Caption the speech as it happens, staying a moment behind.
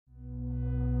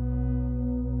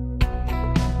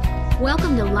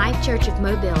Welcome to Life Church of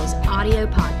Mobile's audio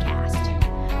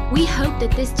podcast. We hope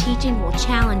that this teaching will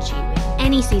challenge you in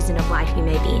any season of life you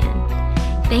may be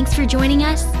in. Thanks for joining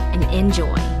us and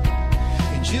enjoy.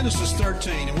 In Genesis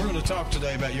 13, and we're going to talk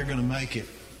today about you're going to make it.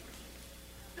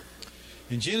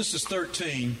 In Genesis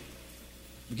 13,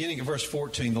 beginning of verse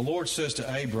 14, the Lord says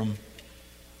to Abram,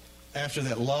 after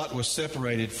that Lot was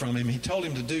separated from him, he told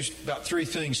him to do about three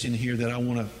things in here that I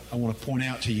want to point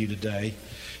out to you today.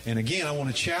 And again, I want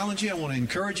to challenge you, I want to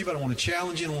encourage you, but I want to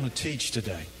challenge you and I want to teach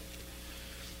today.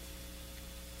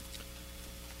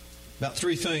 About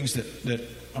three things that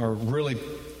are really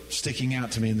sticking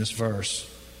out to me in this verse.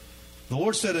 The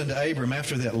Lord said unto Abram,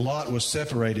 after that Lot was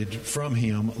separated from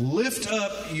him, lift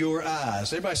up your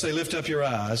eyes. Everybody say, lift up your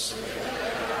eyes.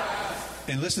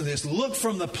 And listen to this. Look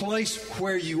from the place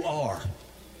where you are.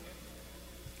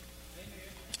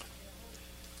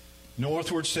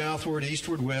 Northward, southward,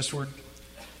 eastward, westward.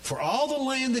 For all the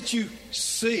land that you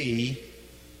see,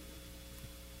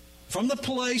 from the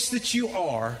place that you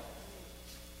are,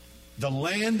 the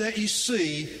land that you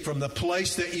see from the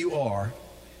place that you are,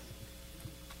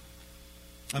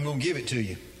 I'm going to give it to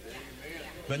you.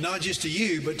 But not just to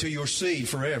you, but to your seed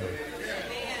forever.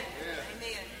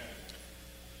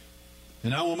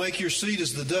 And I will make your seed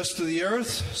as the dust of the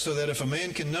earth, so that if a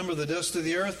man can number the dust of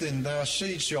the earth, then thy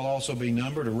seed shall also be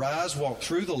numbered. Arise, walk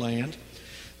through the land,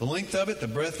 the length of it, the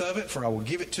breadth of it, for I will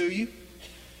give it to you.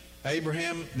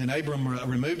 Abram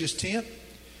removed his tent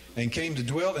and came to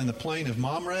dwell in the plain of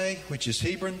Mamre, which is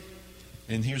Hebron.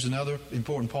 And here's another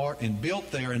important part, and built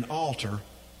there an altar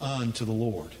unto the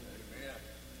Lord.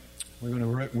 We're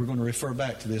going to refer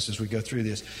back to this as we go through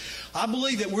this. I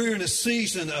believe that we're in a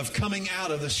season of coming out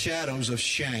of the shadows of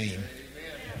shame.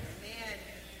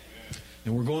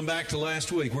 And we're going back to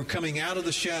last week. We're coming out of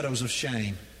the shadows of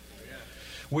shame.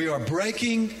 We are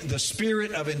breaking the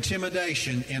spirit of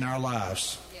intimidation in our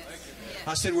lives.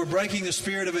 I said we're breaking the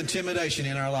spirit of intimidation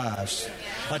in our lives.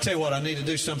 I tell you what, I need to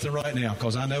do something right now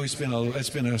because I know it's been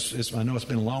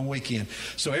a long weekend.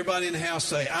 So everybody in the house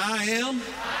say, I am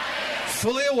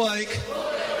fully awake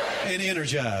and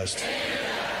energized.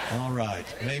 All right.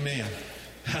 Amen.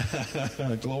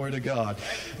 Glory to God.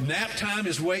 Nap time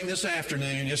is waiting this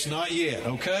afternoon. It's not yet.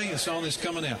 Okay? It's on this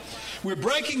coming out. We're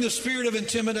breaking the spirit of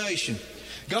intimidation.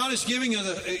 God is giving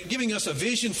us a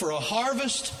vision for a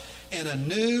harvest and a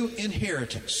new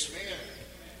inheritance.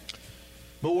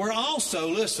 But we're also,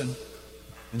 listen,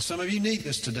 and some of you need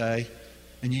this today,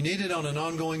 and you need it on an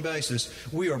ongoing basis,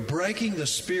 we are breaking the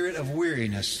spirit of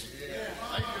weariness.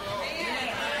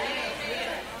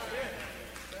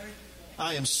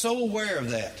 I am so aware of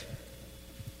that.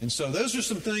 And so those are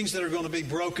some things that are going to be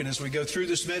broken as we go through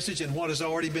this message and what has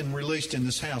already been released in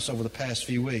this house over the past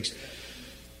few weeks.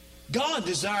 God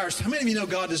desires, how many of you know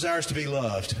God desires to be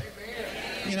loved?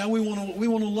 You know, we want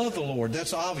to love the Lord.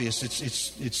 That's obvious.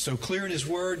 It's so clear in His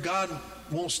Word. God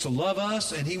wants to love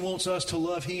us and He wants us to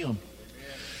love Him.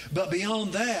 But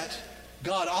beyond that,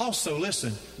 God also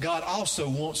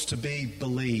wants to be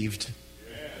believed.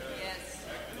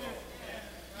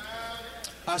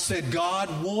 I said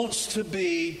God wants to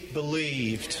be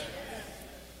believed.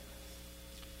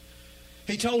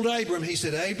 He told Abram, he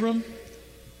said, Abram,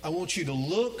 I want you to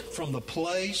look from the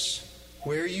place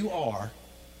where you are.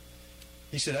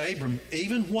 He said, Abram,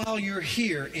 even while you're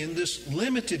here in this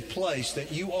limited place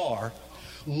that you are,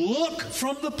 look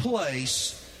from the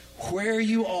place where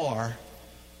you are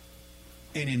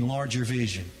and enlarge your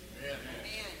vision. Amen.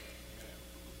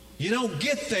 You don't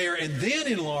get there and then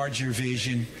enlarge your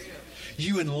vision.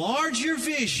 You enlarge your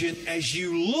vision as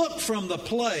you look from the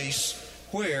place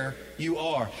where you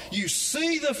are. You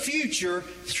see the future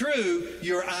through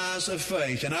your eyes of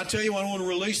faith. And I tell you what, I want to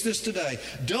release this today.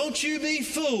 Don't you be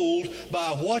fooled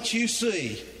by what you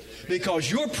see, because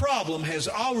your problem has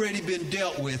already been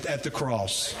dealt with at the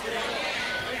cross.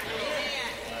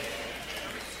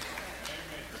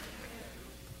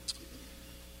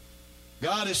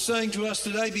 God is saying to us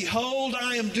today, behold,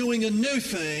 I am doing a new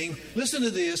thing. Listen to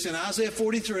this in Isaiah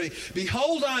 43.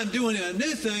 Behold, I am doing a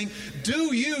new thing.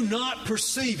 Do you not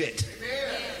perceive it?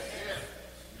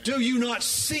 Do you not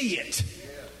see it?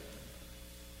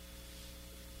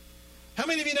 How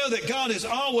many of you know that God is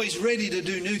always ready to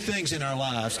do new things in our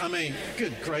lives? I mean,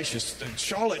 good gracious,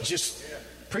 Charlotte just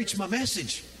preached my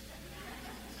message.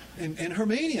 In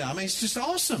Hermenia, I mean, it's just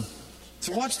awesome.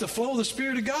 To watch the flow of the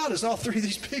Spirit of God as all three of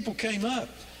these people came up.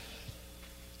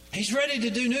 He's ready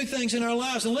to do new things in our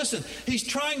lives. And listen, He's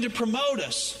trying to promote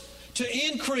us,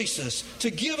 to increase us, to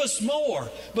give us more.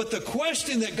 But the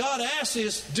question that God asks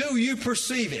is, do you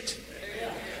perceive it?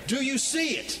 Do you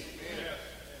see it?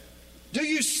 Do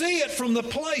you see it from the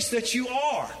place that you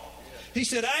are? He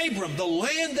said, Abram, the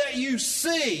land that you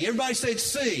see. Everybody said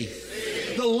see.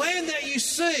 The land that you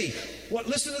see.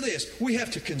 Listen to this. We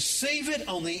have to conceive it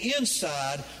on the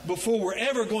inside before we're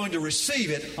ever going to receive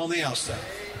it on the outside.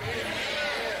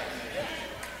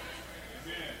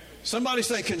 Somebody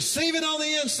say, conceive it on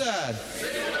the inside.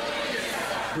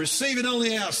 Receive it on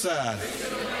the outside.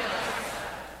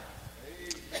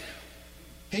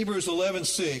 Hebrews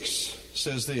 11:6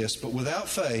 says this, but without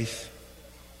faith,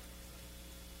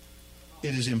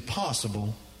 it is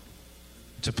impossible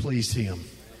to please Him.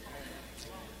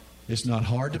 It's not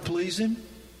hard to please Him.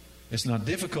 It's not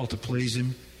difficult to please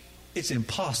Him. It's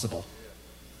impossible.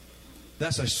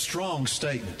 That's a strong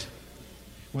statement.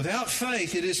 Without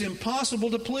faith, it is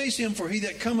impossible to please Him, for he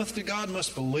that cometh to God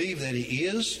must believe that He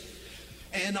is,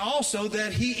 and also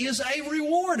that He is a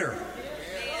rewarder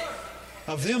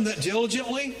of them that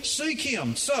diligently seek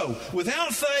Him. So,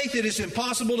 without faith, it is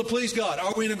impossible to please God.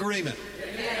 Are we in agreement?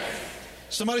 Yes.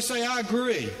 Somebody say, I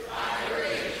agree. I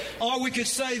agree. Or we could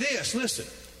say this, listen,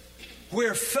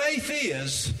 where faith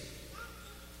is,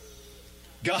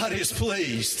 God is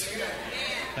pleased.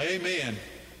 Amen.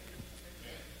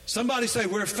 Somebody say,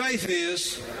 where faith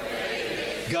is,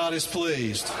 God is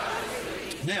pleased.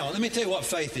 Now, let me tell you what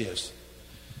faith is.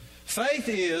 Faith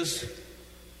is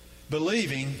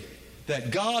believing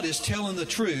that God is telling the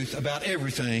truth about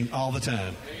everything all the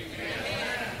time.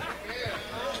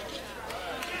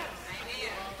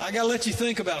 I got to let you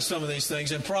think about some of these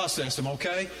things and process them,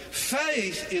 okay?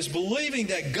 Faith is believing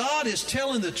that God is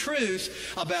telling the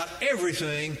truth about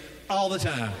everything all the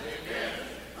time.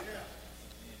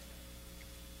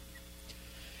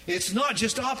 It's not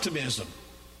just optimism.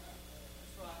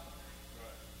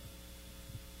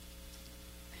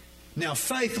 Now,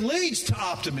 faith leads to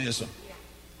optimism.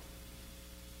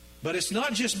 But it's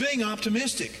not just being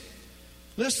optimistic.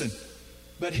 Listen,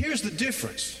 but here's the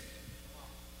difference.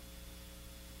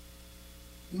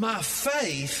 My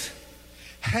faith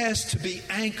has to be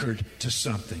anchored to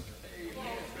something.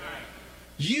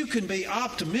 You can be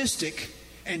optimistic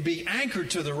and be anchored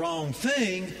to the wrong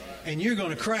thing, and you're going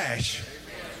to crash.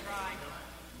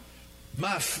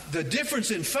 The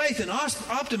difference in faith and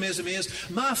optimism is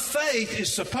my faith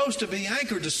is supposed to be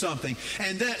anchored to something,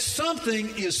 and that something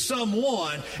is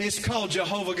someone. It's called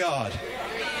Jehovah God.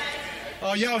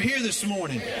 Oh, y'all here this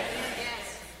morning?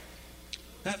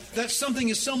 That something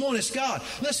is someone. It's God.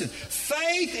 Listen,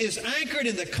 faith is anchored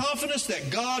in the confidence that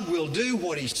God will do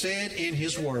what He said in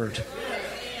His Word.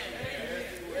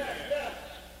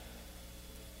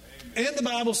 And the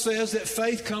Bible says that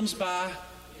faith comes by.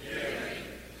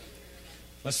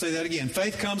 Let's say that again.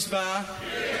 Faith comes by.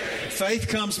 Faith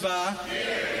comes by.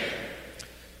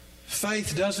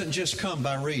 Faith doesn't just come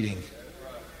by reading.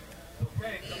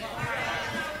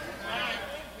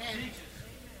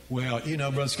 Well, you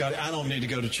know, Brother Scotty, I don't need to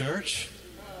go to church.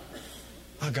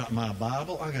 I got my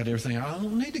Bible. I got everything. I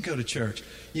don't need to go to church.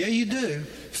 Yeah, you do.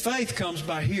 Faith comes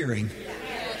by hearing.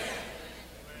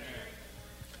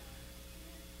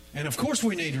 And of course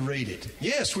we need to read it.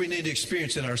 Yes, we need to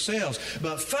experience it ourselves.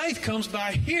 But faith comes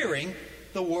by hearing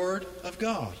the Word of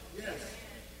God.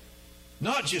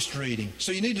 Not just reading.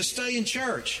 So you need to stay in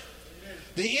church.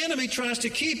 The enemy tries to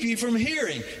keep you from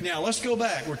hearing. Now, let's go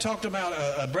back. We're talking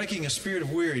about breaking a spirit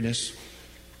of weariness.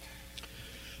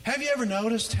 Have you ever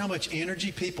noticed how much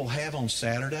energy people have on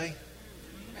Saturday?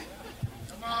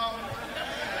 Come on.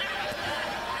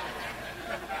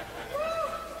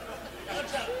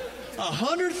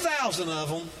 100,000 of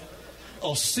them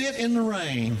will sit in the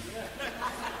rain,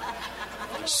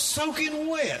 soaking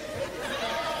wet,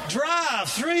 drive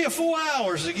 3 or 4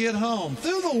 hours to get home,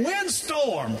 through the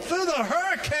windstorm, through the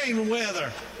hurricane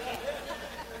weather,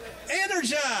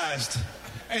 energized.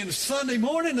 And Sunday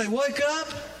morning they wake up,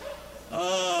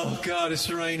 oh, God, it's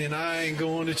raining. I ain't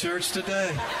going to church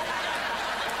today.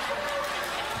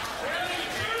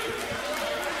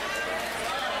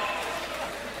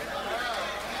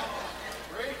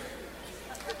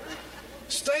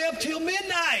 Stay up till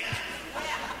midnight.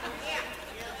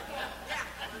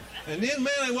 And then,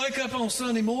 man, they wake up on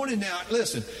Sunday morning. Now,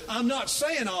 listen, I'm not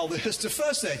saying all this to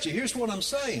fuss at you. Here's what I'm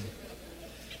saying.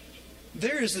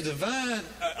 There is a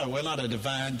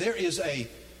there is a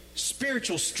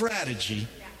spiritual strategy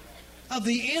of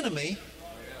the enemy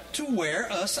to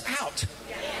wear us out.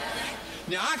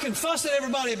 Now, I can fuss at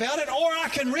everybody about it, or I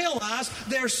can realize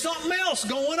there's something else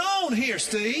going on here,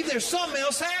 Steve. There's something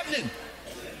else happening.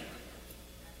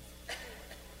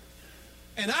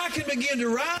 And I can begin to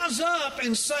rise up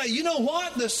and say, you know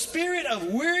what? The spirit of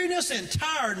weariness and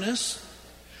tiredness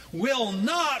will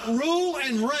not rule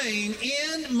and reign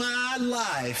in my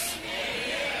life.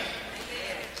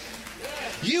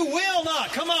 You will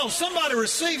not. Come on, somebody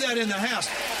receive that in the house.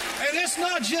 And it's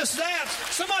not just that.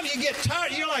 Some of you get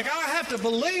tired. You're like, I have to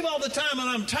believe all the time, and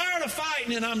I'm tired of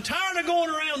fighting, and I'm tired of going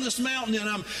around this mountain,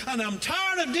 and I'm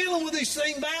tired of dealing with these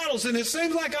same battles, and it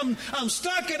seems like I'm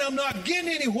stuck and I'm not getting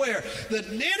anywhere. The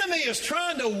enemy is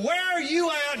trying to wear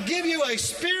you out, give you a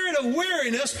spirit of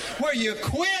weariness where you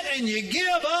quit and you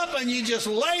give up and you just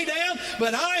lay down.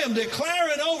 But I am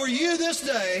declaring over you this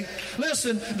day,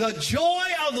 listen, the joy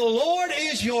of the Lord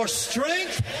is your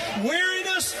strength.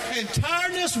 Weariness and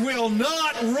tiredness will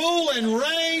not rule and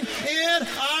reign in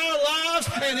our lives,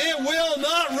 and it will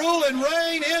not rule and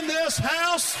reign in this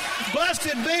house.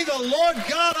 Blessed be the Lord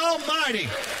God Almighty.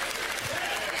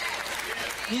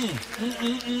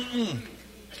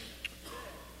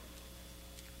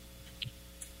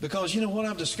 Because you know what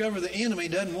I've discovered? The enemy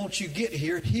doesn't want you to get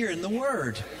here hearing the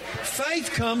word.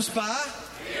 Faith comes by.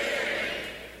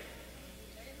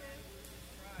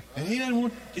 And he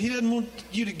doesn't want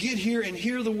you to get here and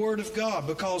hear the word of God,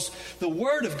 because the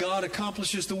word of God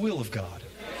accomplishes the will of God.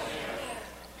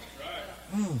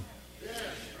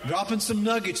 Dropping some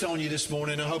nuggets on you this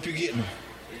morning. I hope you're getting them.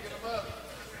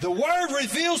 The word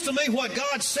reveals to me what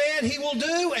God said he will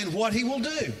do and what he will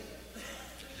do.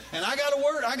 And I got a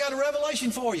word, I got a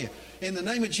revelation for you. In the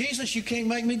name of Jesus, you can't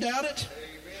make me doubt it,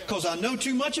 because I know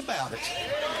too much about it.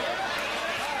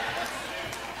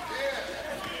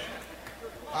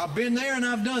 I've been there and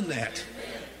I've done that.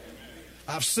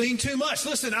 I've seen too much.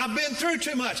 Listen, I've been through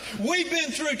too much. We've been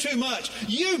through too much.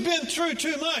 You've been through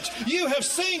too much. You have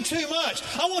seen too much.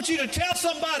 I want you to tell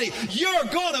somebody, you're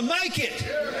going to make it.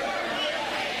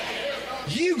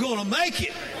 You're going to make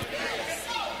it.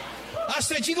 I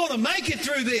said, you're going to make it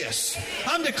through this.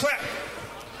 I'm declaring.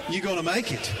 You're going to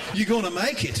make it. You're going to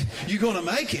make it. You're going to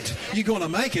make it. You're going to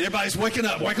make it. Everybody's waking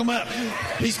up. Wake them up.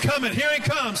 He's coming. Here he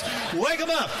comes. Wake them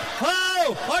up.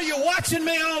 Oh, are you watching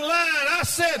me online? I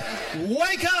said,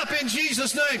 wake up in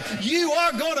Jesus' name. You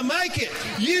are going to make it.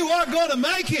 You are going to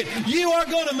make it. You are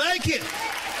going to make it.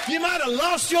 You might have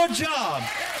lost your job.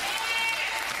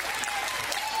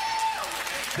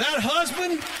 That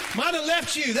husband might have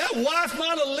left you. That wife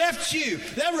might have left you.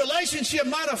 That relationship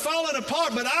might have fallen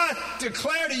apart. But I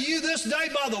declare to you this day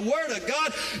by the word of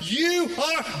God, you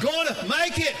are going to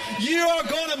make it. You are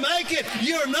going to make it.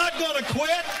 You're not going to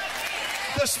quit.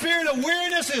 The spirit of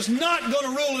weariness is not going to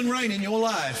rule and reign in your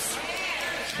life.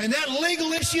 And that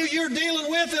legal issue you're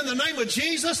dealing with, in the name of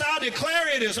Jesus, I declare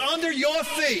it is under your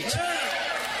feet.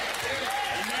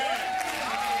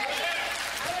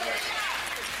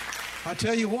 I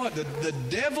tell you what, the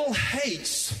devil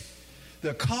hates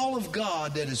the call of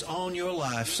God that is on your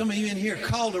life. Some of you in here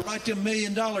called to write them $1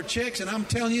 million checks, and I'm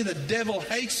telling you, the devil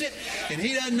hates it, and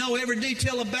he doesn't know every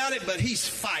detail about it, but he's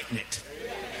fighting it.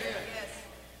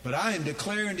 But I am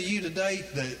declaring to you today,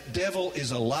 the devil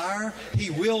is a liar.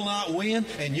 He will not win,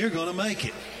 and you're going to make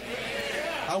it.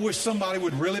 I wish somebody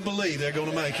would really believe they're going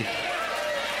to make it.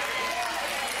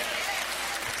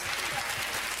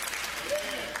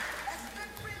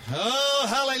 Oh,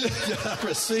 hallelujah. I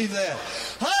receive that.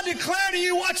 I declare to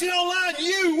you watching online,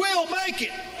 you will make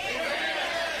it.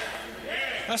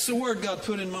 That's the word God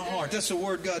put in my heart. That's the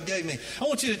word God gave me. I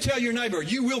want you to tell your neighbor,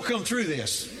 you will come through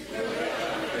this.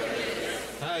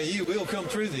 You will come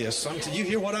through this. You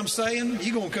hear what I'm saying?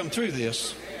 You're going to come through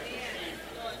this.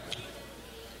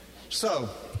 So,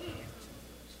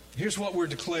 here's what we're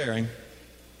declaring.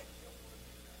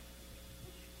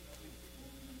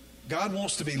 God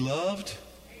wants to be loved.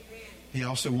 He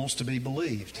also wants to be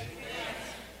believed.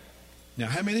 Now,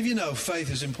 how many of you know faith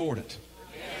is important?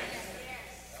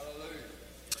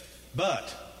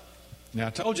 But, now I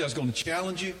told you I was going to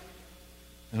challenge you,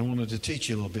 and I wanted to teach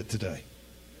you a little bit today.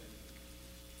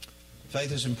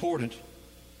 Faith is important,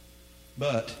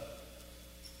 but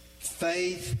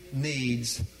faith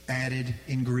needs added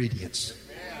ingredients.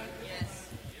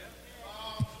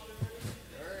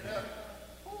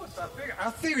 I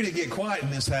figured it'd get quiet in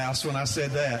this house when I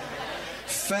said that.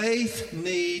 Faith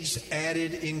needs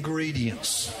added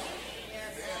ingredients.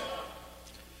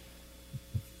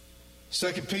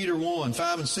 2 Peter 1,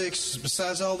 5 and 6,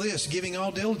 besides all this, giving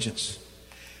all diligence.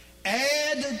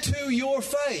 Add to your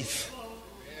faith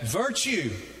virtue,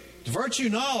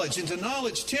 knowledge, and to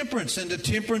knowledge temperance, and to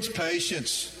temperance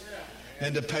patience,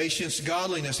 and to patience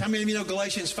godliness. How many of you know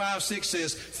Galatians 5, 6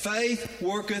 says, faith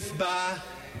worketh by...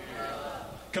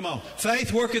 Come on.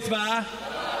 Faith worketh by?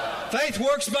 Faith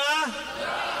works by?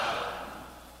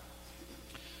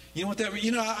 You know what that...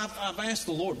 You know, I've asked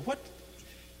the Lord,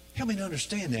 help me to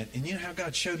understand that. And you know how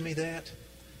God showed me that?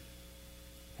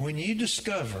 When you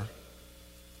discover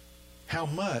how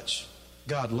much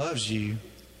God loves you,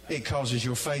 it causes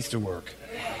your faith to work.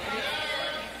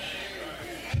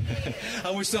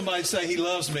 I wish somebody'd say he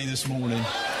loves me this morning.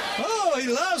 Oh, he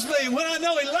loves me. When I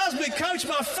know he loves me, Coach,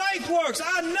 my faith works.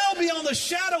 I know beyond the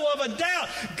shadow of a doubt,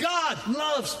 God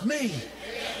loves me.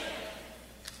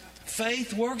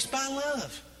 Faith works by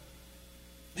love.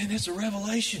 And it's a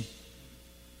revelation.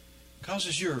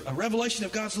 A revelation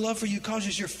of God's love for you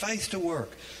causes your faith to work.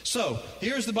 So,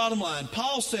 here's the bottom line.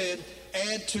 Paul said,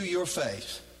 add to your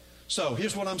faith. So,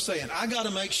 here's what I'm saying. I got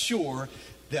to make sure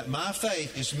that my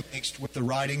faith is mixed with the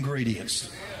right ingredients.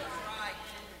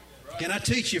 Can I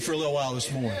teach you for a little while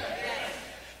this morning?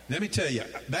 Let me tell you,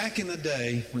 back in the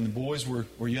day when the boys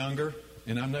were younger,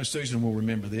 and I know Susan will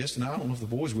remember this, and I don't know if the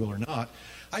boys will or not,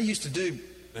 I used to do,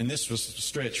 and this was a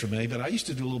stretch for me, but I used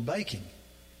to do a little baking.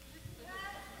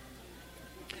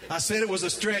 I said it was a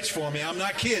stretch for me. I'm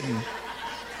not kidding. A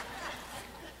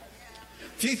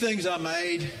few things I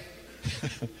made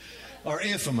are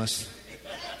infamous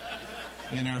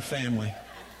in our family.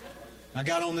 I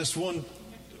got on this one.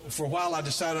 For a while, I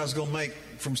decided I was going to make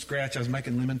from scratch. I was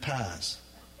making lemon pies.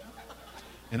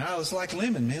 And I was like,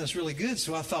 lemon, man, it's really good.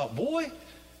 So I thought, boy,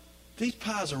 these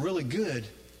pies are really good.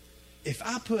 If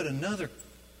I put another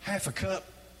half a cup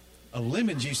of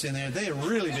lemon juice in there, they'd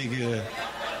really be good.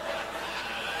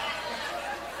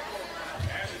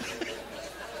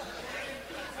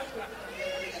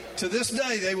 To this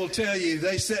day, they will tell you,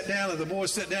 the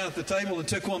boys sat down at the table and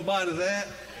took one bite of that.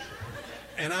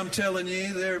 And I'm telling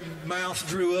you, their mouth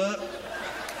drew up.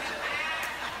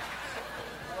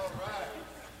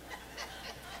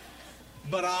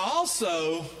 But I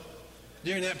also,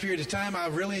 during that period of time, I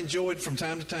really enjoyed from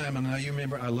time to time, and I know you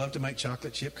remember, I love to make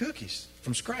chocolate chip cookies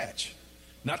from scratch.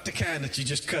 Not the kind that you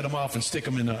just cut them off and stick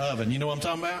them in the oven. You know what I'm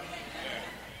talking about?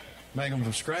 Make them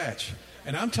from scratch.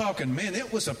 And I'm talking, man,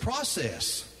 it was a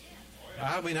process.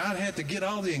 I mean, I'd have to get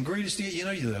all the ingredients,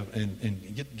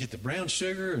 and get the brown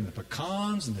sugar and the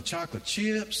pecans and the chocolate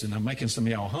chips. And I'm making some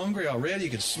of y'all hungry already. You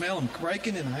could smell them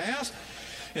breaking in the house.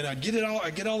 And I'd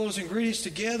get all those ingredients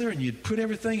together, and you'd put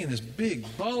everything in this big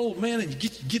bowl, man, and you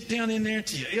get down in there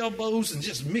to your elbows and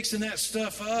just mixing that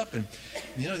stuff up. And,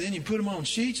 then you put them on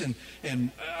sheets.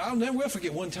 And I'll never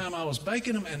forget one time I was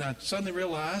baking them, and I suddenly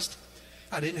realized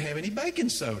I didn't have any baking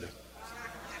soda.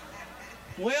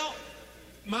 Well,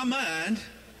 my mind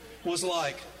was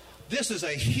like, this is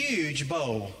a huge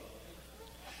bowl,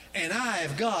 and I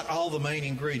have got all the main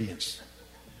ingredients.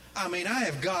 I mean, I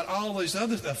have got all these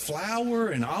other flour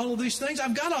and all of these things.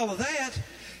 I've got all of that.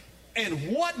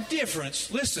 And what difference,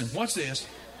 listen, watch this.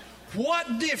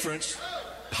 What difference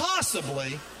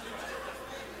possibly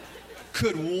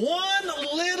could one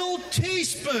little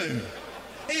teaspoon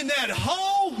in that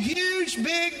whole huge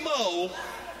big bowl,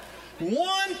 1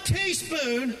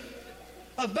 teaspoon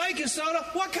of baking soda,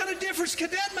 what kind of difference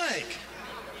could that make?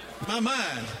 My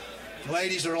mind.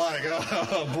 Ladies are like,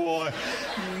 oh boy,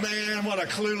 man, what a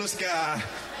clueless guy.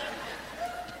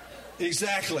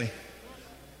 Exactly.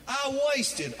 I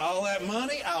wasted all that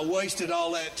money. I wasted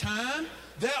all that time.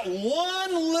 That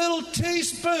one little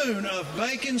teaspoon of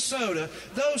baking soda,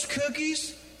 those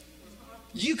cookies,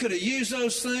 you could have used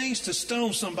those things to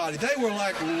stone somebody. They were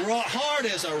like hard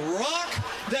as a rock.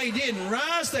 They didn't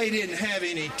rise. They didn't have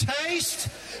any taste.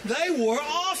 They were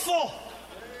awful.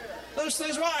 Those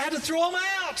things were, I had to throw them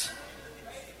out.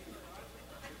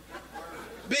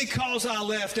 Because I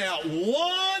left out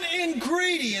one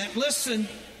ingredient. Listen,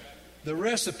 the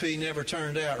recipe never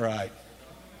turned out right.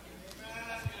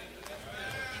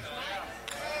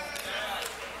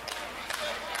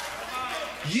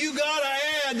 You got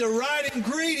to add the right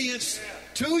ingredients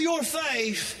to your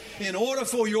faith in order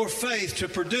for your faith to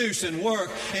produce and work,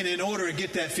 and in order to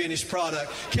get that finished product.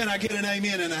 Can I get an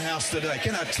amen in the house today?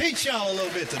 Can I teach y'all a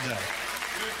little bit today?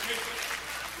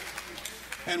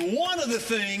 And one of the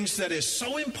things that is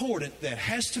so important that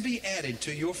has to be added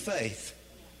to your faith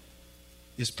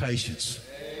is patience.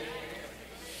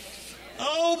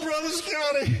 Oh, Brother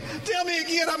Scotty, tell me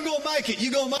again, I'm going to make it.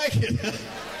 You going to make it?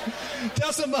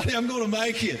 Tell somebody I'm going to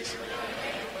make it.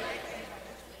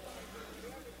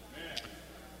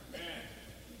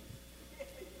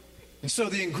 And so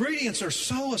the ingredients are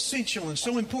so essential and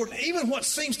so important. Even what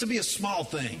seems to be a small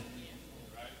thing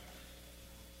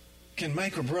can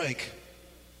make or break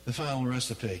the final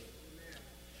recipe.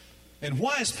 And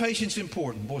why is patience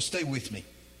important? Boy, stay with me.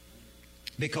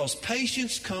 Because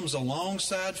patience comes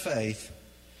alongside faith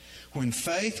when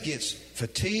faith gets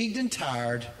fatigued and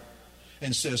tired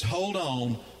and says, hold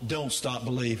on, don't stop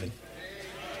believing.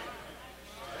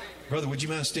 Brother, would you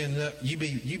mind standing up? You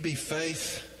be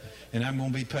faith, and I'm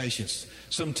going to be patience.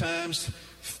 Sometimes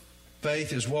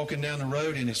faith is walking down the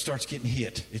road and it starts getting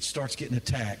hit. It starts getting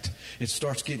attacked. It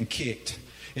starts getting kicked.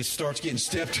 it starts getting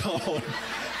stepped on.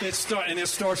 It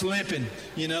starts limping.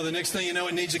 You know, the next thing you know,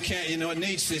 it needs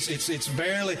it's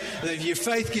barely, your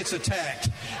faith gets attacked.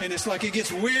 And it's like it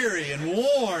gets weary and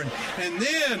worn. And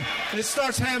then it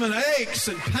starts having aches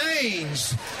and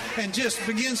pains and just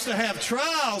begins to have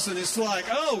trials. And it's like,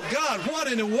 oh God,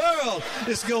 what in the world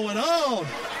is going on?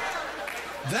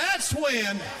 That's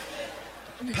when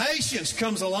patience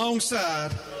comes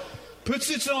alongside, puts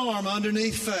its arm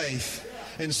underneath faith,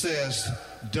 and says,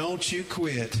 don't you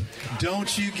quit.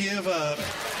 Don't you give up.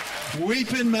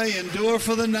 Weeping may endure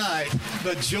for the night,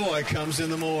 but joy comes in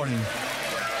the morning.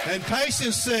 And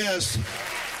patience says,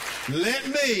 let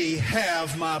me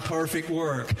have my perfect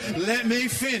work. Let me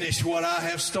finish what I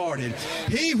have started.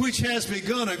 He which has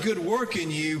begun a good work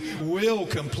in you will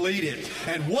complete it.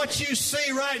 And what you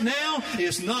see right now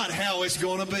is not how it's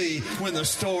going to be when the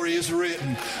story is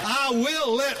written. I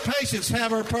will let patience have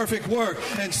her perfect work.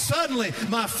 And suddenly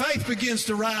my faith begins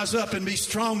to rise up and be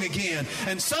strong again.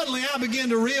 And suddenly I begin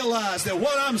to realize that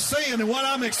what I'm seeing and what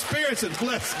I'm experiencing,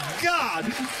 bless God,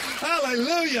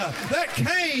 hallelujah, that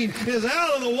Cain is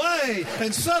out of the way.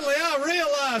 And suddenly I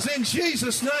realize in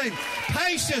Jesus' name,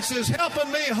 patience is helping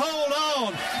me hold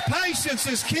on. Patience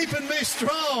is keeping me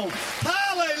strong.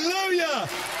 Hallelujah.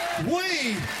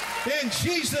 We, in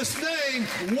Jesus' name,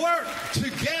 work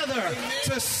together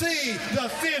to see the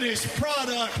finished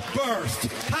product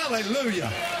birthed.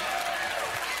 Hallelujah.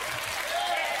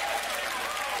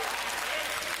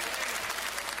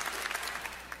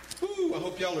 Ooh, I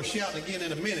hope y'all are shouting again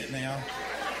in a minute now,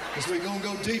 because we're going to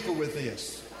go deeper with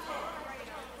this.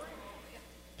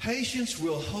 Patience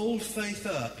will hold faith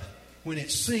up when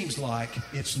it seems like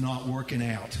it's not working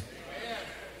out.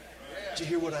 Did you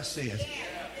hear what I said?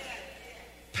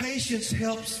 Patience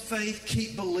helps faith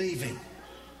keep believing.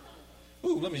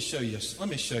 Ooh, let me show you. What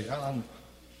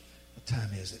time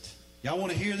is it? Y'all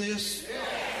want to hear this?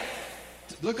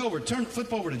 Flip over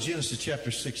to Genesis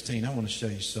chapter 16. I want to show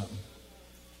you something.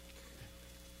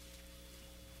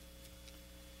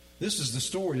 This is the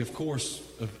story, of course,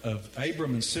 of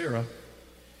Abram and Sarah.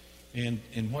 And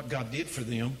what God did for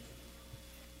them.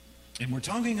 And we're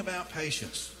talking about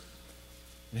patience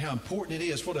and how important it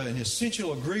is, what an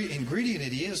essential ingredient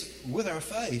it is with our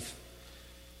faith.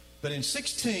 But in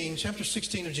chapter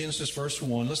 16 of Genesis, verse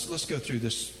 1, let's go through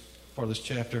this part of this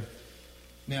chapter.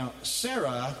 Now,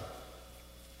 Sarai,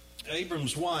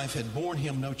 Abram's wife, had borne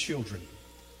him no children.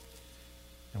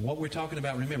 And what we're talking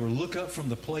about, remember, look up from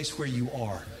the place where you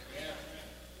are.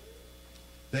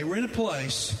 They were in a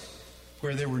place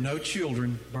where there were no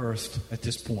children birthed at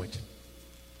this point.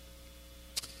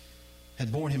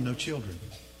 Had borne him no children.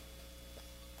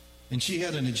 And she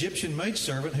had an Egyptian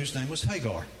maidservant whose name was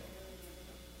Hagar.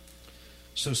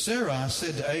 So Sarai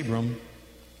said to Abram,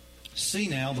 see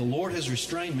now, the Lord has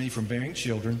restrained me from bearing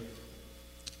children.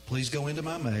 Please go into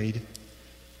my maid.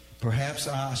 Perhaps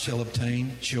I shall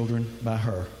obtain children by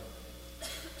her.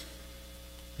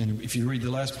 And if you read the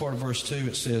last part of verse 2,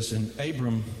 it says, and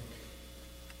Abram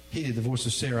heeded the voice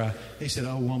of Sarai. He said,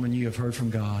 oh, woman, you have heard from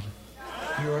God.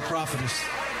 You are a prophetess.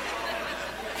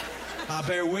 I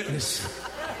bear witness.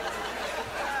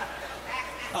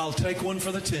 I'll take one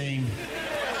for the team.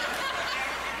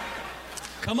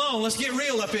 Come on, let's get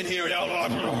real up in here.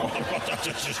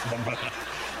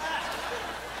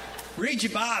 Read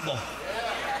your Bible.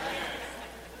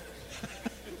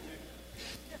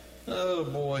 Oh,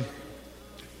 boy.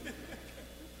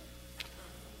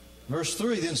 Verse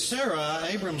 3, then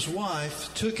Sarai, Abram's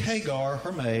wife, took Hagar,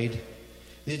 her maid,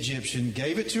 the Egyptian,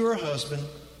 gave it to her husband,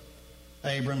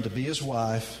 Abram, to be his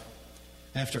wife,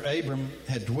 after Abram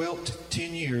had dwelt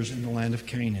 10 years in the land of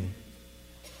Canaan.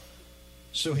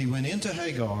 So he went into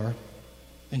Hagar,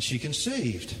 and she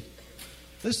conceived.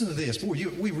 Listen to this. Boy,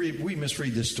 we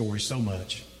misread this story so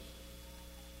much.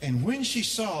 And when she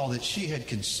saw that she had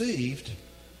conceived,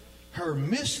 her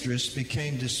mistress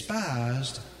became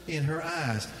despised in her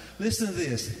eyes. Listen to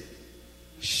this.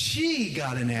 She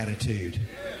got an attitude.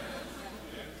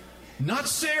 Not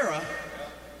Sarah.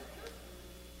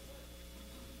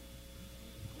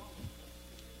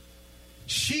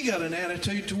 She got an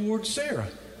attitude towards Sarah.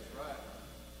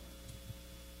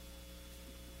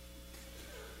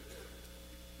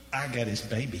 I got his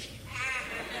baby.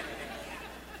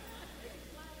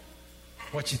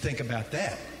 What you think about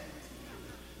that?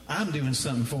 I'm doing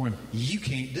something for him you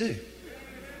can't do.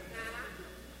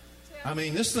 I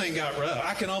mean, this thing got rough.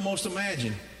 I can almost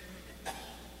imagine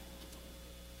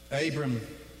Abram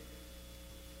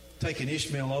taking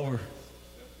Ishmael over,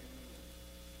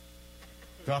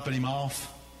 dropping him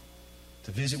off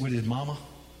to visit with his mama.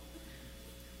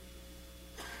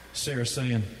 Sarah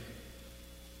saying,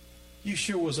 you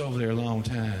sure was over there a long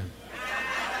time.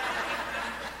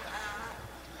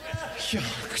 Y'all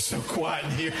are so quiet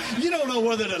in here. You don't know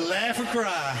whether to laugh or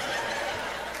cry.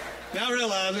 Now I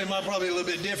realize it might probably be a little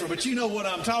bit different, but you know what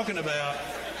I'm talking about.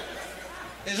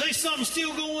 Is there something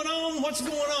still going on? What's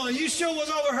going on? You sure was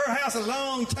over her house a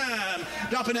long time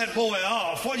dropping that boy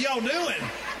off. What y'all doing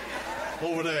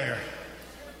over there?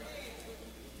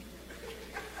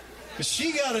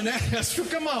 She got an attitude.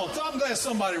 Come on. I'm glad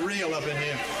somebody real up in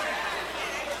here.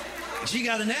 She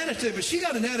got an attitude, but she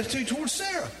got an attitude towards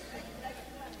Sarah.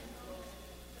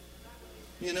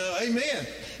 You know, amen.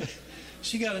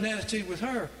 She got an attitude with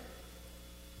her.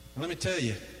 Let me tell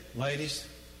you, ladies,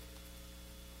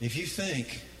 if you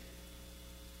think,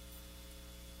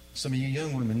 some of you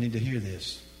young women need to hear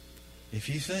this. If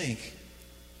you think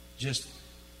just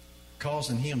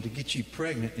causing him to get you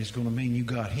pregnant is going to mean you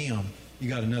got him, you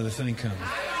got another thing coming.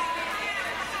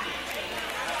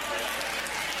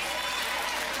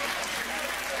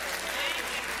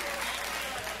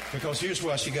 Because here's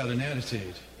why she got an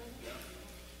attitude.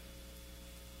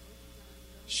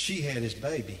 She had his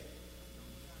baby.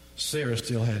 Sarah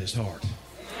still had his heart.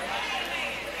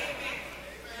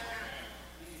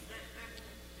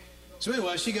 So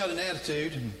anyway, she got an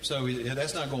attitude, and so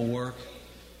that's not going to work.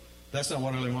 That's not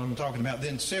what I'm talking about.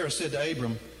 Then Sarah said to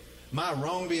Abram, "My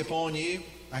wrong be upon you.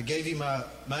 I gave you my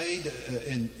maid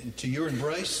to your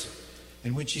embrace.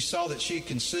 And when she saw that she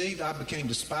conceived, I became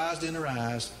despised in her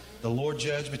eyes. The Lord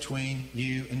judged between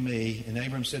you and me." And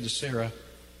Abram said to Sarah,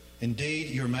 "Indeed,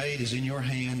 your maid is in your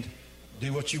hand.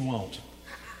 Do what you want."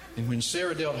 And when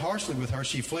Sarah dealt harshly with her,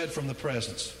 she fled from the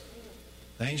presence.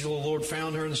 The angel of the Lord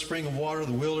found her in the spring of water of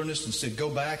the wilderness and said, "Go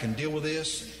back and deal with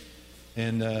this."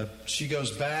 And she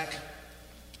goes back.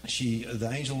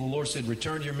 The angel of the Lord said,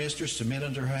 "Return to your mistress, submit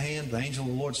unto her hand." The angel of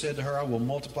the Lord said to her, "I will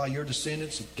multiply your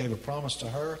descendants." It gave a promise to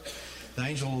her. The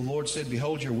angel of the Lord said,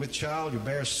 "Behold, you're with child, you'll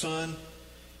bear a son.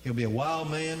 He'll be a wild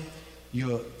man."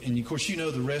 And of course, you know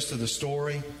the rest of the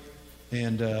story.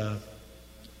 And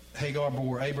Hagar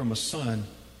bore Abram a son,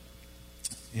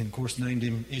 and of course named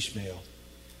him Ishmael.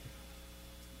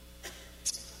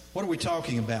 What are we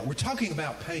talking about? We're talking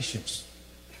about patience.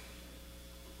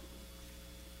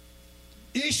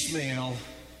 Ishmael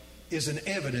is an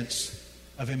evidence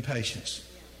of impatience.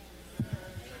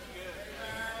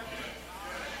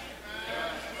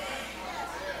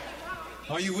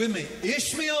 Are you with me?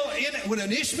 When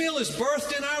an Ishmael is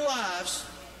birthed in our lives,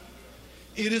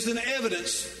 it is an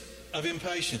evidence of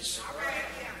impatience.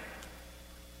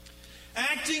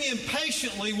 Acting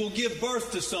impatiently will give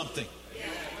birth to something.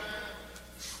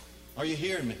 Are you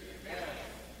hearing me?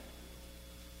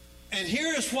 And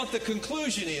here is what the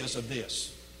conclusion is of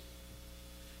this.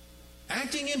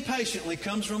 Acting impatiently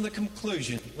comes from the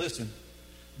conclusion, listen,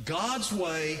 God's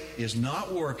way is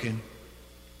not working.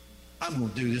 I'm going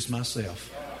to do this myself.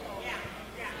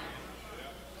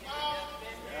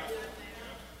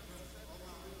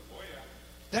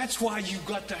 That's why you've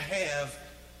got to have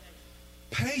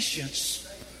patience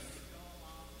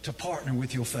to partner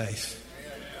with your faith.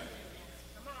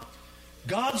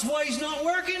 God's way's not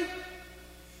working.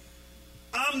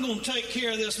 I'm going to take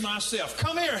care of this myself.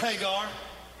 Come here, Hagar.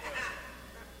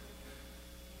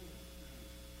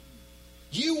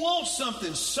 You want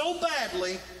something so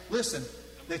badly, listen,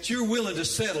 that you're willing to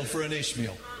settle for an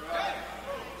Ishmael.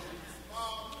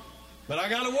 But I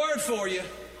got a word for you.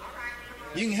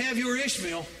 You can have your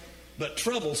Ishmael, but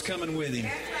trouble's coming with him.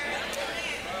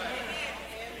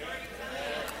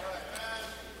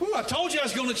 Ooh, I told you I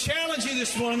was going to challenge you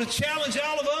this morning, to challenge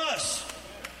all of us.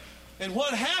 And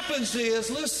what happens is,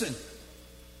 listen,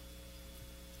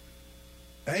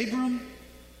 Abram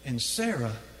and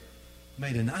Sarah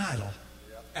made an idol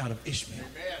out of Ishmael.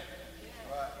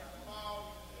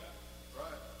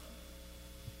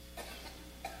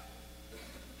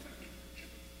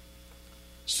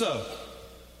 So,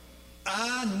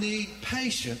 I need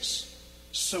patience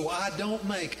so I don't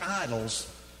make idols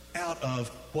out of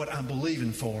what I'm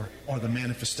believing for or the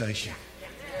manifestation.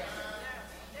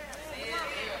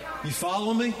 You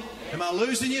follow me? Am I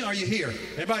losing you? Are you here?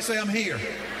 Everybody say, I'm here.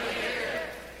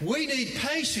 We need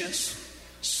patience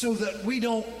so that we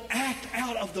don't act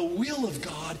out of the will of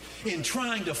God in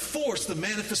trying to force the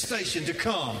manifestation to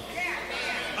come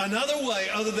another way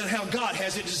other than how God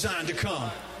has it designed to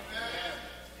come.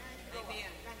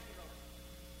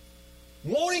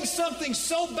 Wanting something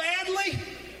so badly,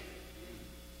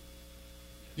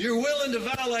 you're willing to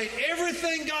violate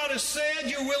everything God has said.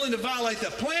 You're willing to violate the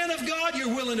plan of God.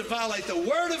 You're willing to violate the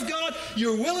Word of God.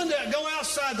 You're willing to go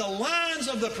outside the lines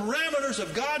of the parameters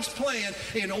of God's plan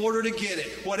in order to get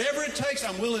it. Whatever it takes,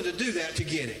 I'm willing to do that to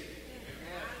get it.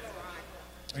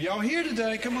 Are y'all here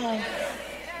today? Come on.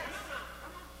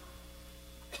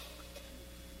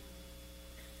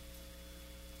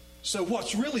 So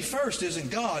what's really first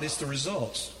isn't God, it's the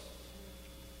results.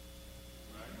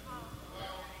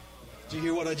 Do you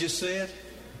hear what I just said?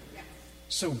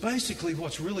 So basically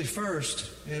what's really first,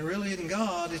 it really isn't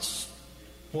God, it's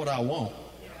what I want.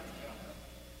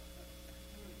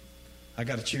 I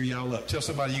got to cheer y'all up. Tell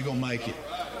somebody you're going to make it.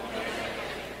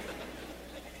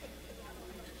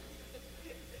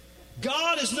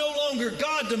 God is no longer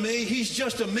God to me. He's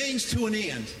just a means to an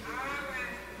end.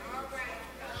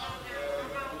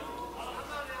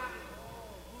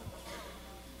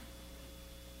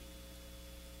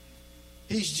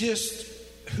 He's just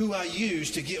who I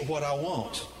use to get what I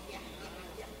want.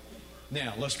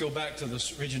 Now, let's go back to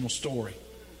the original story.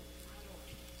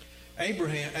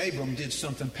 Abram did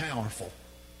something powerful.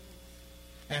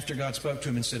 After God spoke to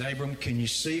him and said, Abram, can you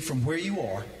see from where you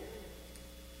are?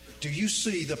 Do you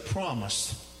see the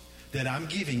promise that I'm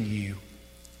giving you?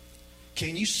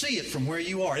 Can you see it from where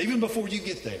you are, even before you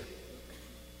get there?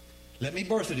 Let me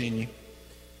birth it in you.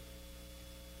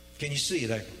 Can you see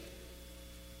it, Abram?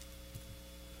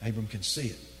 Abram can see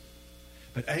it.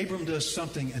 But Abram does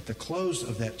something at the close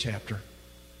of that chapter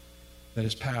that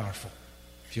is powerful.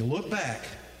 If you look back,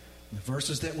 in the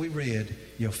verses that we read,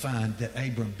 you'll find that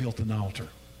Abram built an altar.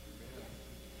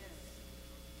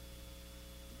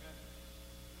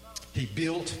 He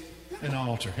built an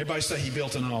altar. Everybody say he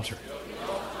built an altar.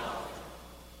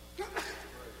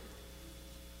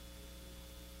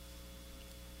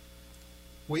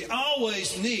 We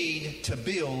always need to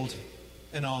build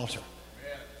an altar.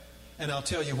 And I'll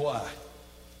tell you why.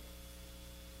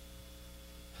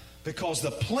 Because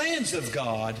the plans of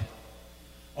God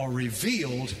are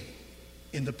revealed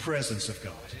in the presence of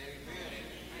God.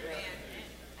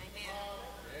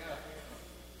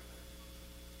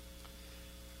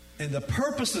 And the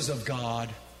purposes of God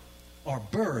are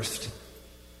birthed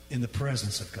in the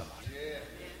presence of God.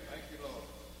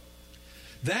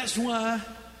 That's why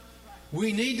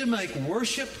we need to make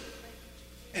worship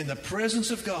and the presence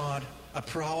of God a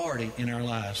priority in our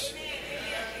lives.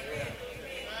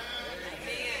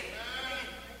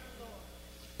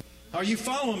 Are you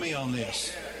following me on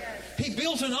this? He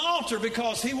built an altar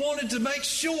because he wanted to make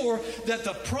sure that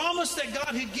the promise that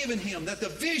God had given him, that the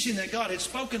vision that God had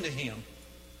spoken to him,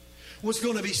 was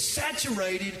going to be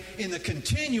saturated in the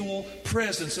continual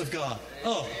presence of God.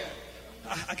 Oh,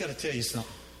 I got to tell you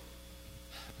something.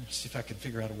 Let me see if I can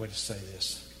figure out a way to say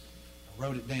this. I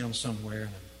wrote it down somewhere.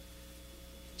 And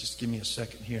just give me a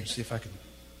second here and see if I can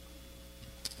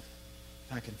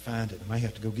find it. I may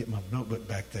have to go get my notebook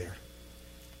back there.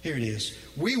 Here it is.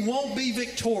 We won't be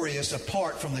victorious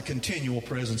apart from the continual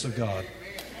presence of God.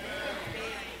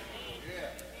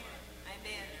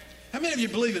 How many of you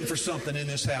believing for something in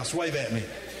this house? Wave at me.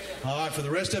 All right, for the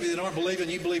rest of you that aren't believing,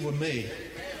 you believe with me.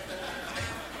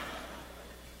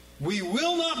 We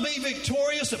will not be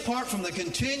victorious apart from the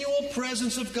continual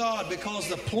presence of God, because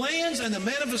the plans and the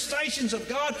manifestations of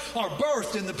God are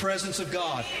birthed in the presence of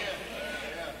God.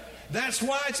 That's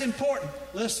why it's important.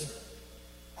 Listen.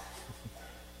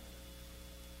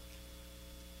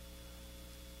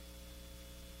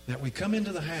 That we come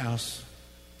into the house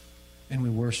and we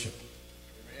worship.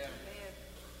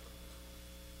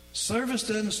 Service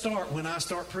doesn't start when I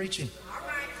start preaching.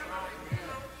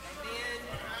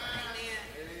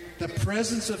 The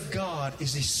presence of God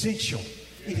is essential.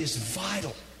 It is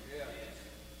vital.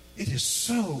 It is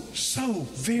so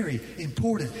very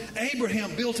important.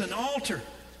 Abraham built an altar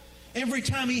every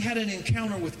time he had an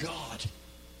encounter with God.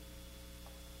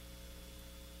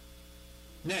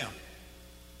 Now,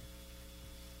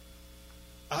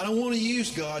 I don't want to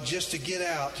use God just to get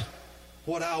out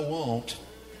what I want.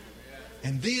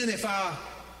 And then if I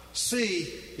see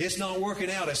it's not working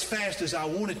out as fast as I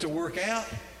want it to work out,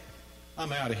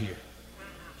 I'm out of here.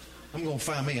 I'm going to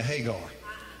find me a Hagar.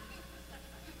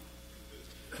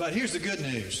 But here's the good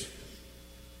news.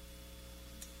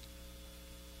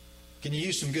 Can you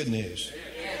use some good news?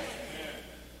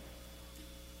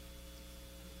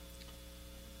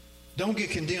 Don't get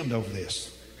condemned over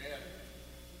this.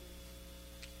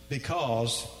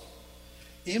 Because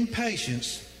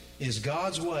impatience is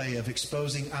God's way of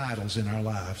exposing idols in our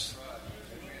lives.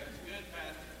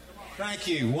 Thank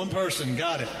you. One person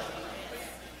got it.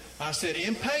 I said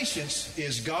impatience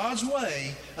is God's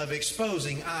way of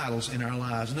exposing idols in our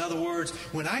lives. In other words,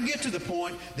 when I get to the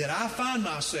point that I find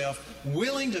myself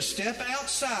willing to step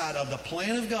outside of the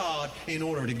plan of God in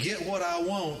order to get what I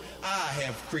want, I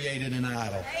have created an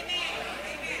idol.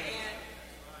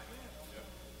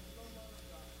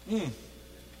 Amen.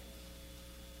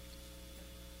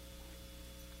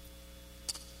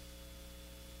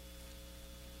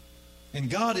 And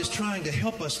God is trying to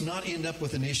help us not end up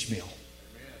with an Ishmael.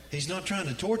 He's not trying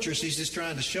to torture us. He's just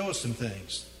trying to show us some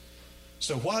things.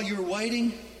 So while you're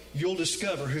waiting, you'll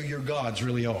discover who your gods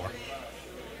really are.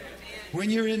 When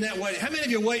you're in that waiting, how many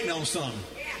of you are waiting on something?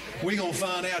 We're going to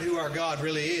find out who our God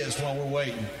really is while we're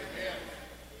waiting.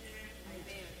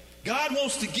 God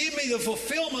wants to give me the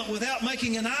fulfillment without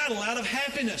making an idol out of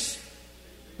happiness.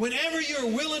 Whenever you're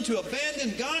willing to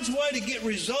abandon God's way to get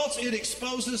results, it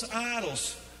exposes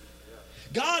idols.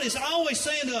 God is always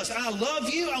saying to us, I love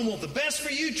you, I want the best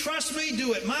for you, trust me,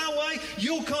 do it my way,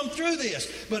 you'll come through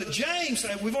this. But James,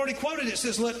 we've already quoted it,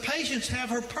 says, let patience have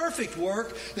her perfect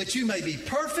work, that you may be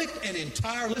perfect and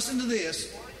entire. Listen to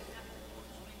this.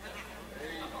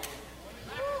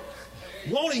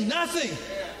 Wanting nothing.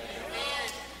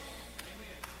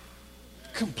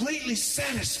 Completely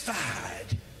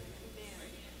satisfied.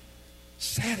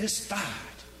 Satisfied.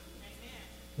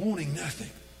 Wanting nothing.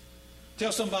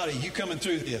 Tell somebody you coming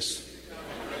through this.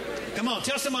 Come on,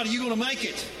 tell somebody you're going to make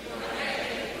it.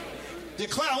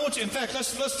 Declare. I want you. In fact,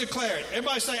 let's declare it.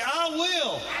 Everybody say, I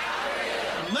will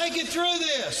make it through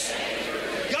this.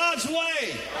 God's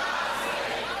way.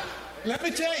 Let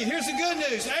me tell you. Here's the good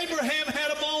news. Abraham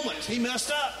had a moment. He messed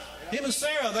up. Him and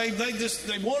Sarah, they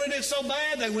wanted it so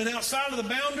bad they went outside of the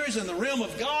boundaries and the realm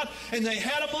of God, and they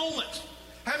had a moment.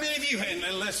 How many of you? And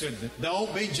listen,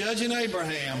 don't be judging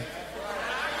Abraham.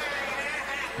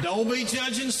 Don't be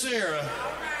judging Sarah.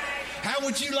 How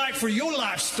would you like for your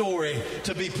life story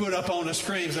to be put up on the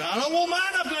screen? I don't want mine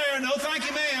up there. No, thank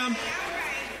you, ma'am.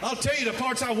 I'll tell you the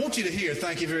parts I want you to hear.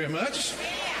 Thank you very much.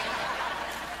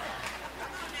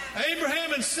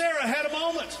 Abraham and Sarah had a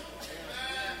moment.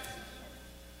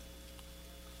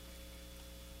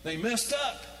 They messed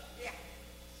up.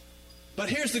 But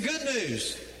here's the good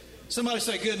news. Somebody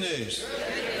say good news.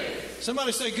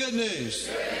 Somebody say good news.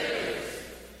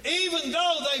 Even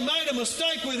though they made a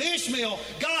mistake with Ishmael,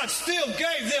 God still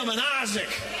gave them an Isaac.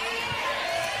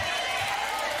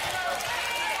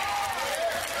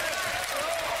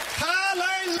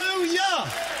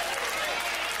 Hallelujah.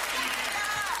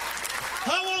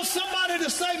 I want somebody to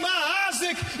say, my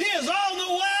Isaac is on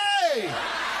the way.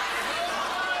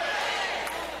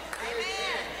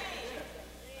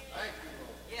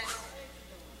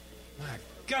 My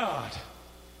God.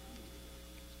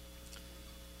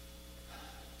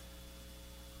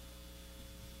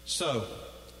 So,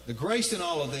 the grace in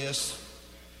all of this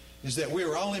is that we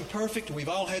are all imperfect. We've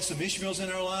all had some Ishmaels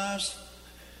in our lives.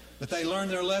 But they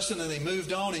learned their lesson and they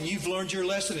moved on, and you've learned your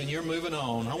lesson and you're moving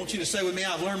on. I want you to say with me,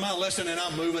 I've learned my lesson and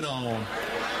I'm moving on.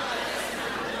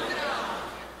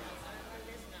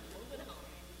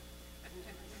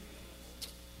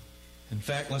 In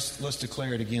fact, let's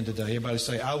declare it again today. Everybody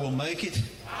say, I will make it.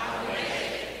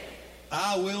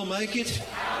 I will make it.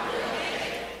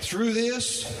 Through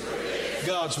this.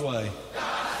 God's way.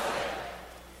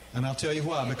 And I'll tell you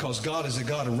why. Because God is a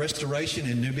God of restoration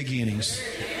and new beginnings.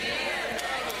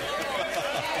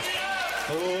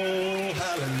 Oh,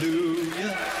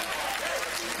 hallelujah.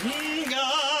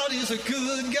 God is a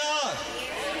good God.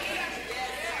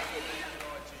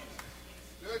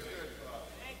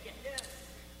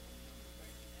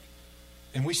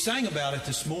 And we sang about it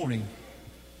this morning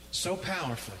so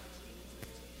powerfully.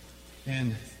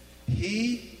 And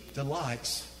He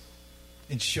delights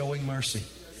in showing mercy.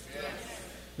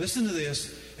 Listen to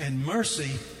this. And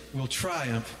mercy will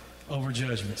triumph over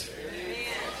judgment.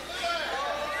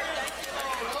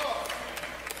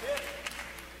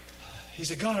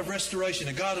 He's a God of restoration,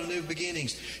 a God of new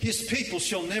beginnings. His people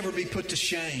shall never be put to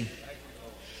shame.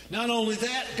 Not only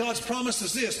that, God's promise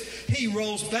is this. He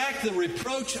rolls back the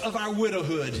reproach of our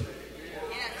widowhood.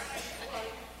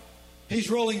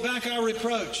 He's rolling back our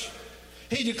reproach.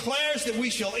 He declares that we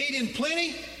shall eat in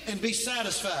plenty and be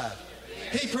satisfied.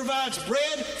 He provides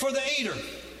bread for the eater.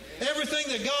 Everything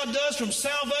that God does from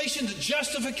salvation to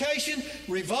justification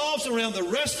revolves around the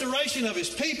restoration of His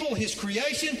people, His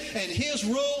creation, and His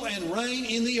rule and reign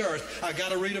in the earth. I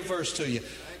got to read a verse to you.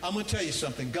 I'm going to tell you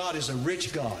something. God is a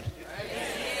rich God.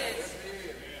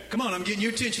 Come on, I'm getting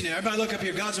your attention now. Everybody look up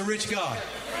here. God's a rich God.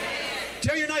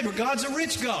 Tell your neighbor, God's a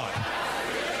rich God.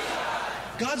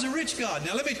 God's a rich God.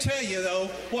 Now let me tell you though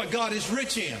what God is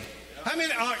rich in. How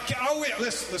many are we?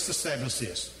 Let's establish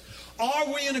this.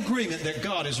 Are we in agreement that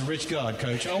God is a rich God,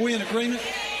 Coach? Are we in agreement?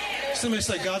 Somebody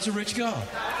say God's a rich God.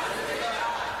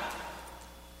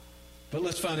 But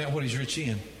let's find out what He's rich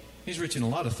in. He's rich in a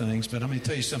lot of things, but I'm going to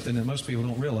tell you something that most people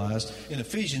don't realize. In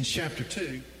Ephesians chapter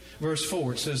 2, verse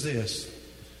 4, it says this.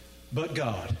 But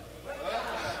God.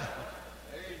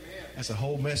 That's a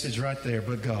whole message right there.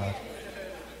 But God.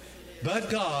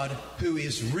 But God, who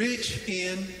is rich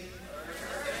in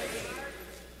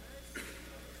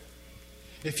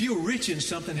If you're rich in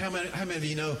something, how many of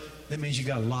you know that means you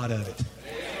got a lot of it?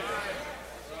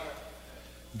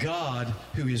 God,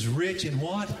 who is rich in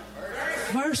what?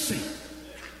 Mercy.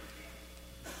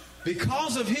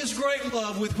 Because of His great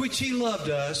love with which He loved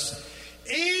us,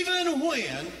 even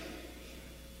when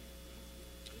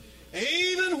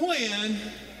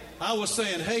I was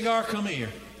saying, Hagar, come here.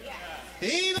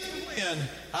 Even when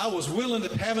I was willing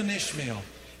to have an Ishmael.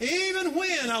 Even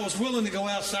when I was willing to go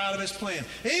outside of His plan.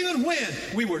 Even when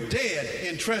we were dead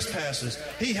in trespasses.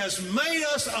 He has made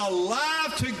us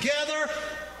alive together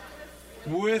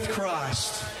with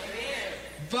Christ.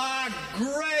 By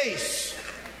grace,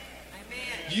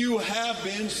 you have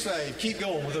been saved. Keep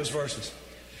going with those verses.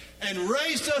 And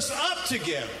raised us up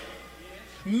together.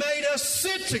 Made us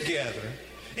sit together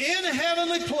in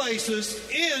heavenly places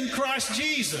in Christ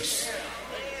Jesus.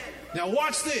 Now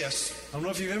watch this. I don't know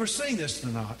if you've ever seen this or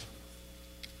not.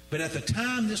 But at the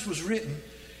time this was written,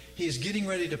 he is getting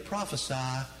ready to prophesy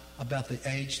about the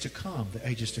age to come, the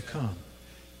ages to come.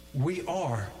 We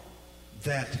are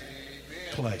that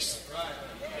place.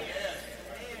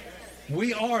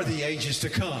 We are the ages to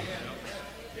come.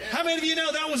 How many of you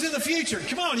know that was in the future?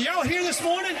 Come on, y'all here this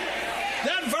morning?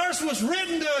 That verse was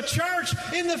written to a church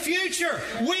in the future.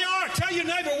 We are, tell your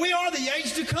neighbor, we are the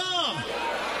age to come.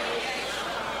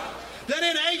 That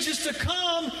in ages to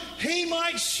come, he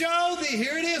might show the,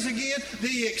 here it is again,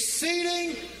 the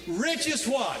exceeding riches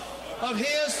what? Of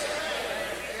his.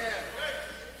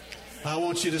 I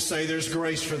want you to say there's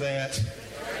grace for that.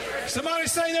 Somebody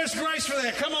say there's grace for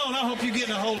that. Come on, I hope you're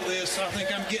getting a hold of this. I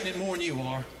think I'm getting it more than you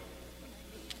are.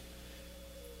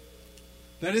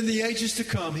 That in the ages to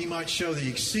come, he might show the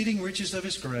exceeding riches of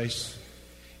his grace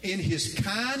in his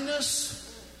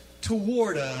kindness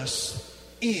toward us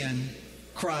in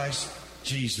Christ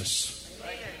Jesus.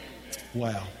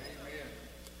 Wow.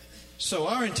 So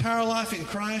our entire life in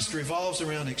Christ revolves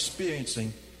around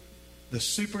experiencing the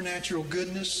supernatural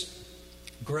goodness,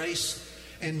 grace,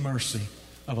 and mercy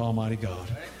of Almighty God.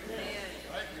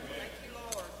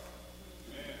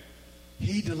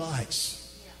 He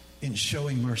delights in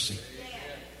showing mercy.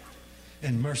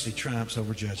 And mercy triumphs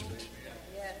over judgment.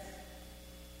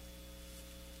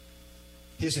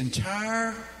 His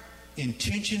entire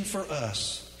intention for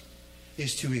us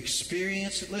is to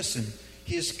experience, listen,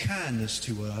 his kindness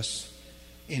to us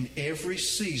in every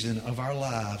season of our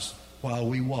lives while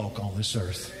we walk on this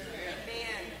earth.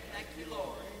 Amen. Thank you,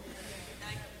 Lord.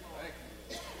 Thank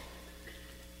you, Lord.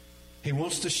 He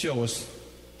wants to show us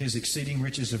his exceeding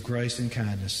riches of grace and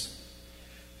kindness.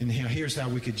 And here's how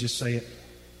we could just say it.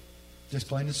 Just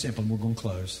plain and simple, and we're going to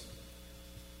close.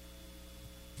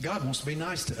 God wants to be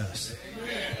nice to us.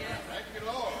 Amen. Thank you,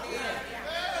 Lord.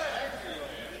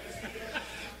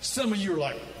 Some of you are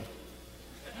like,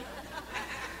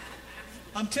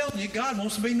 I'm telling you, God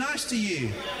wants to be nice to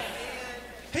you.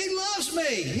 He loves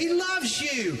me. He loves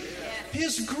you.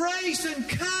 His grace and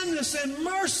kindness and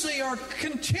mercy are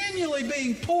continually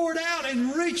being poured out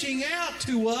and reaching out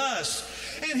to us.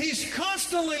 And he's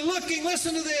constantly looking,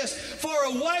 listen to this, for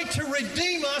a way to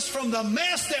redeem us from the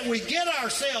mess that we get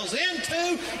ourselves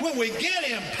into when we get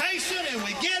impatient and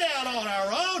we get out on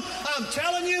our own. I'm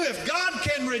telling you, if God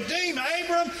can redeem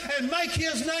Abram and make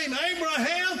his name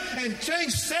Abraham and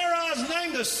change Sarai's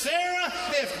name to Sarah,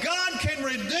 if God can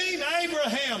redeem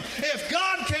Abraham, if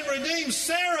God can redeem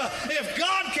Sarah, if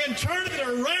God can turn it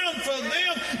around for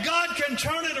them, God can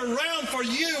turn it around for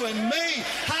you and me.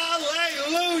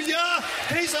 Hallelujah!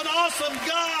 He's an awesome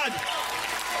God.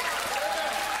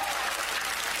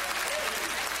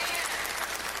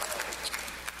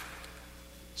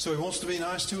 So he wants to be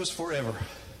nice to us forever.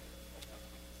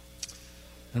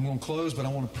 I'm going to close, but I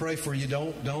want to pray for you.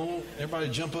 Don't everybody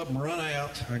jump up and run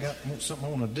out. I got something I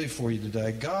want to do for you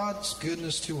today. God's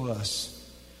goodness to us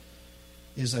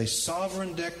is a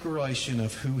sovereign declaration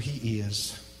of who he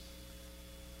is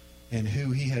and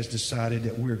who he has decided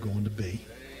that we're going to be.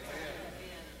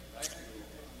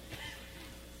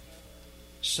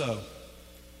 So,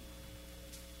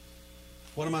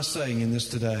 what am I saying in this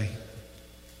today?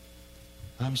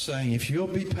 I'm saying if you'll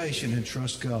be patient and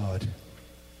trust God,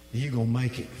 you're going to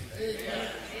make it.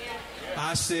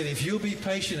 I said if you'll be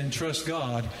patient and trust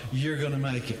God, you're going to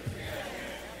make it.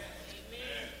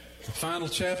 The final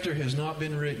chapter has not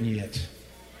been written yet.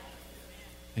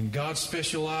 And God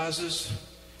specializes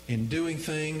in doing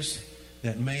things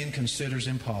that man considers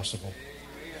impossible.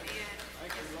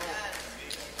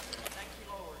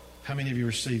 How many of you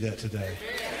receive that today?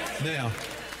 Now,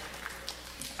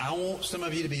 I want some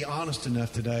of you to be honest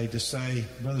enough today to say,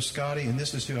 Brother Scotty, and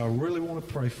this is who I really want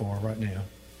to pray for right now.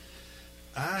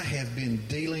 I have been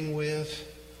dealing with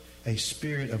a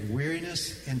spirit of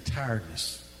weariness and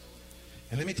tiredness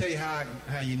And let me tell you how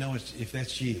you know if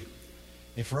that's you.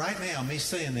 If right now me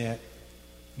saying that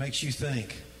makes you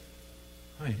think,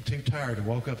 I am too tired to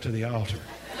walk up to the altar.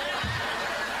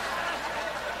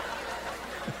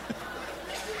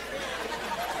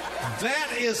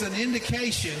 That is an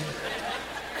indication.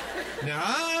 Now,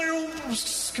 I don't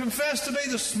confess to be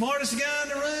the smartest guy in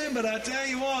the room, but I tell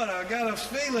you what, I got a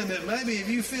feeling that maybe if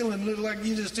you feeling like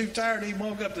you're just too tired to even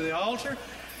walk up to the altar,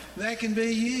 that can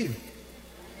be you.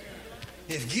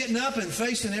 If getting up and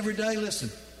facing every day, listen,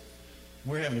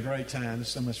 we're having a great time. It's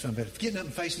so much fun. But if getting up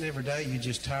and facing every day, you're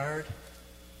just tired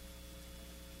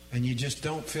and you just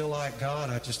don't feel like, God,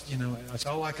 it's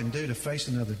all I can do to face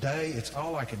another day. It's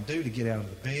all I can do to get out of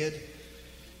the bed.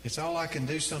 It's all I can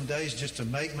do some days just to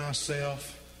make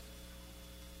myself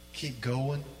keep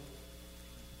going.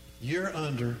 You're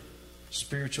under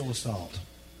spiritual assault.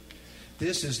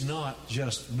 This is not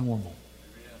just normal.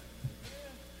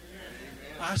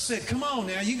 I said, come on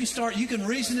now, you can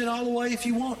reason it all the way if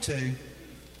you want to.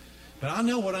 But I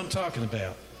know what I'm talking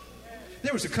about.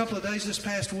 There was a couple of days this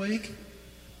past week,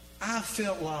 I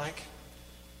felt like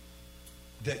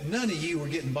that none of you were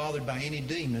getting bothered by any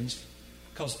demons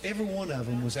because every one of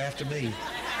them was after me.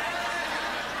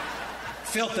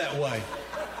 Felt that way.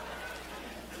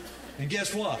 And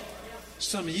guess what?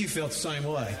 Some of you felt the same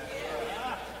way.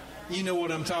 You know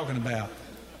what I'm talking about.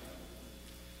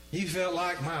 You felt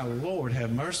like, my Lord,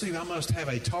 have mercy. I must have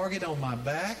a target on my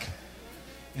back,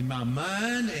 in my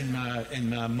mind, in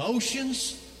my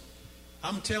emotions.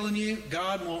 I'm telling you,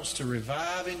 God wants to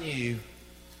revive in you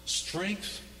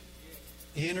strength,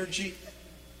 energy,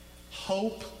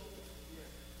 hope,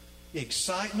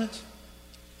 excitement,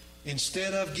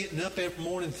 instead of getting up every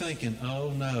morning thinking, oh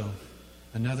no,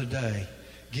 another day.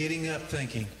 Getting up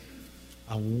thinking,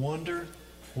 I wonder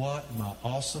what my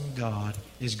awesome God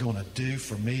is going to do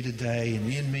for me today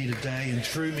and in me today and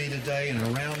through me today and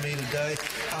around me today.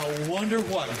 I wonder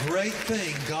what great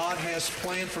thing God has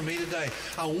planned for me today.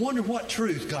 I wonder what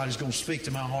truth God is going to speak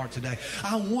to my heart today.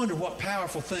 I wonder what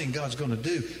powerful thing God's going to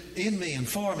do in me and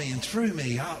for me and through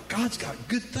me. God's got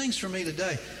good things for me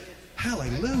today.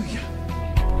 Hallelujah.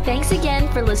 Thanks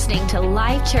again for listening to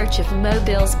Life Church of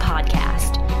Mobile's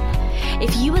podcast.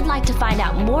 If you would like to find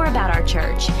out more about our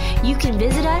church, you can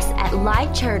visit us at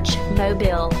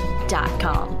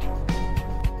lifechurchmobile.com.